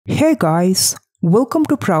Hey guys, welcome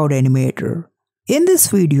to Proud Animator. In this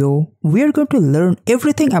video, we are going to learn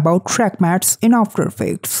everything about track mattes in After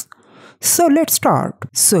Effects. So let's start.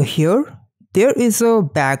 So here, there is a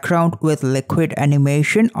background with liquid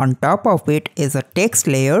animation. On top of it is a text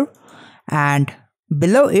layer and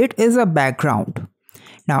below it is a background.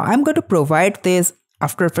 Now I'm going to provide this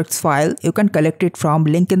After Effects file. You can collect it from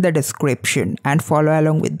link in the description and follow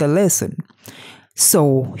along with the lesson.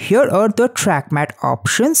 So here are the track matte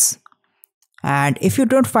options, and if you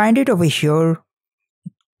don't find it over here,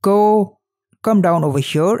 come down over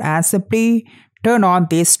here and simply turn on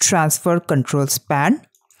this transfer controls pan.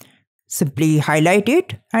 Simply highlight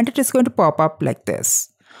it and it is going to pop up like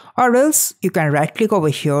this. Or else you can right click over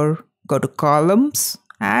here, go to columns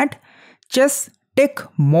and just tick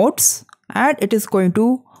modes and it is going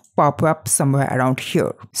to pop up somewhere around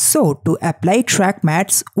here. So to apply track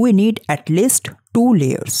mattes, we need at least 2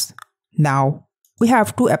 layers. Now we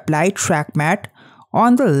have to apply track matte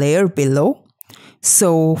on the layer below.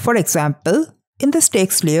 So for example, in this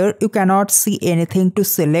text layer, you cannot see anything to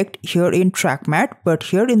select here in track matte, but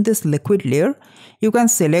here in this liquid layer, you can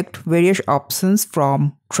select various options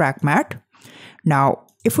from track matte. Now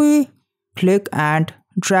if we click and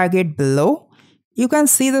drag it below, you can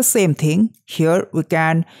see the same thing. Here we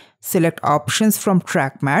can select options from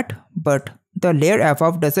track matte, but the layer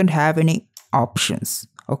above doesn't have any options.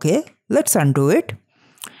 Okay, let's undo it.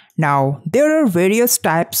 Now there are various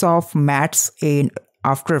types of mattes in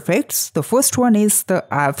After Effects. The first one is the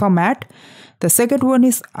alpha matte, the second one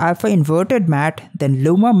is alpha inverted matte, then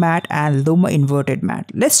luma matte and luma inverted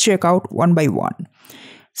matte. Let's check out one by one.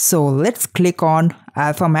 So let's click on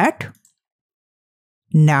alpha matte.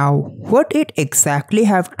 Now what it exactly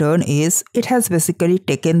have done is it has basically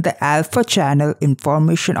taken the alpha channel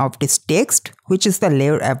information of this text, which is the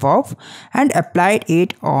layer above, and applied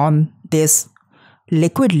it on this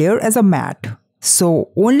liquid layer as a matte.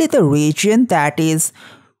 So only the region that is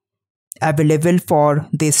available for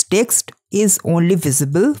this text is only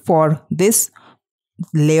visible for this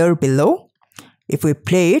layer below. If we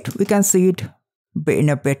play it, we can see it in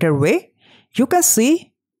a better way. You can see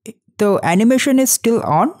the animation is still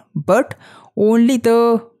on, but only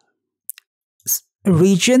the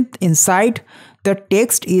region inside the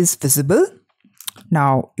text is visible.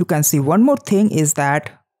 Now you can see one more thing is that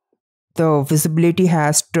the visibility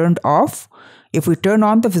has turned off. If we turn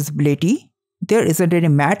on the visibility, there isn't any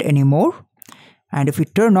matte anymore. And if we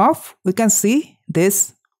turn off, we can see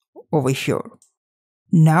this over here.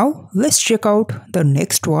 Now let's check out the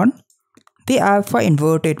next one, the alpha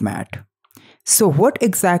inverted matte. So what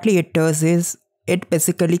exactly it does is it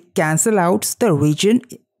basically cancels out the region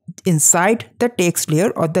inside the text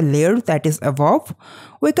layer or the layer that is above.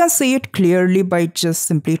 We can see it clearly by just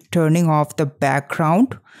simply turning off the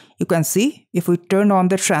background. You can see if we turn on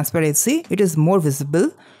the transparency, it is more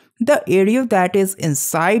visible. The area that is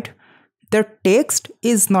inside the text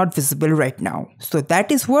is not visible right now. So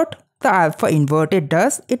that is what the alpha inverted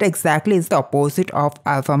does. It exactly is the opposite of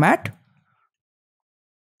alpha matte.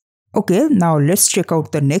 Okay, now let's check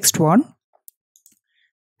out the next one.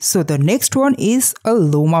 So the next one is a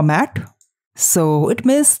luma matte. So it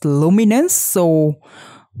means luminance. So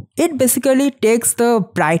it basically takes the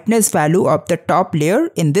brightness value of the top layer,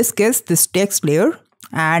 in this case this text layer,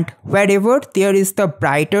 and wherever there is the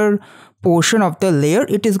brighter portion of the layer,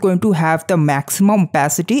 it is going to have the maximum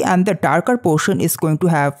opacity and the darker portion is going to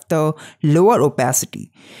have the lower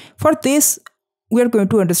opacity. For this, we are going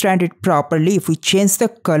to understand it properly if we change the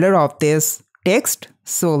color of this text.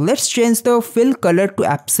 So let's change the fill color to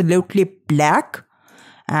absolutely black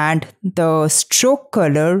and the stroke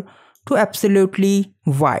color to absolutely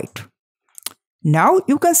white. Now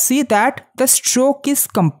you can see that the stroke is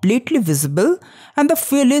completely visible and the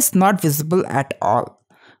fill is not visible at all.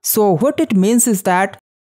 So what it means is that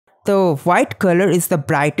the white color is the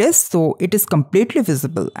brightest, so it is completely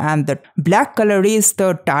visible, and the black color is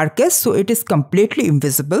the darkest, so it is completely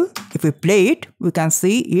invisible. If we play it, we can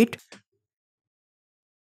see it.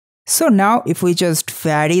 So now if we just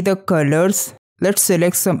vary the colors, let's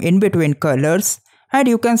select some in-between colors, and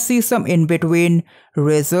you can see some in-between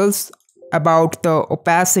results about the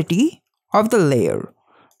opacity of the layer.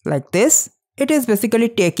 Like this, it is basically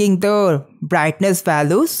taking the brightness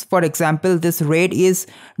values. For example, this red is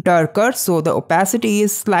darker, so the opacity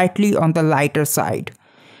is slightly on the lighter side.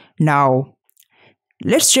 Now,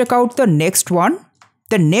 let's check out the next one.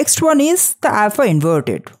 The next one is the alpha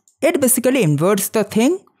inverted. It basically inverts the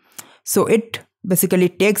thing. So it basically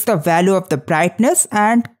takes the value of the brightness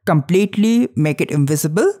and completely make it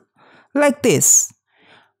invisible like this.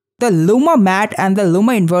 The Luma matte and the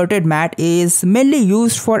Luma inverted matte is mainly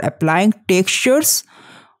used for applying textures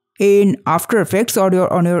in After Effects or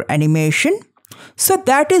on your animation. So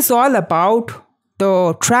that is all about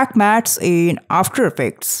the track mattes in After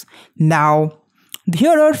Effects. Now,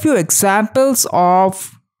 here are a few examples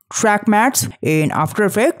of track mattes in After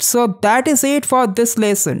Effects. So that is it for this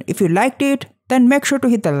lesson. If you liked it, then make sure to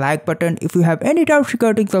hit the like button. If you have any doubts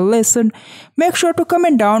regarding the lesson, make sure to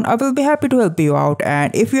comment down. I will be happy to help you out.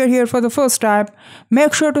 And if you are here for the first time,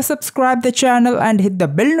 make sure to subscribe the channel and hit the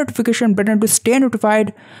bell notification button to stay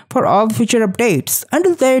notified for all future updates.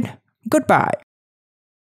 Until then, goodbye.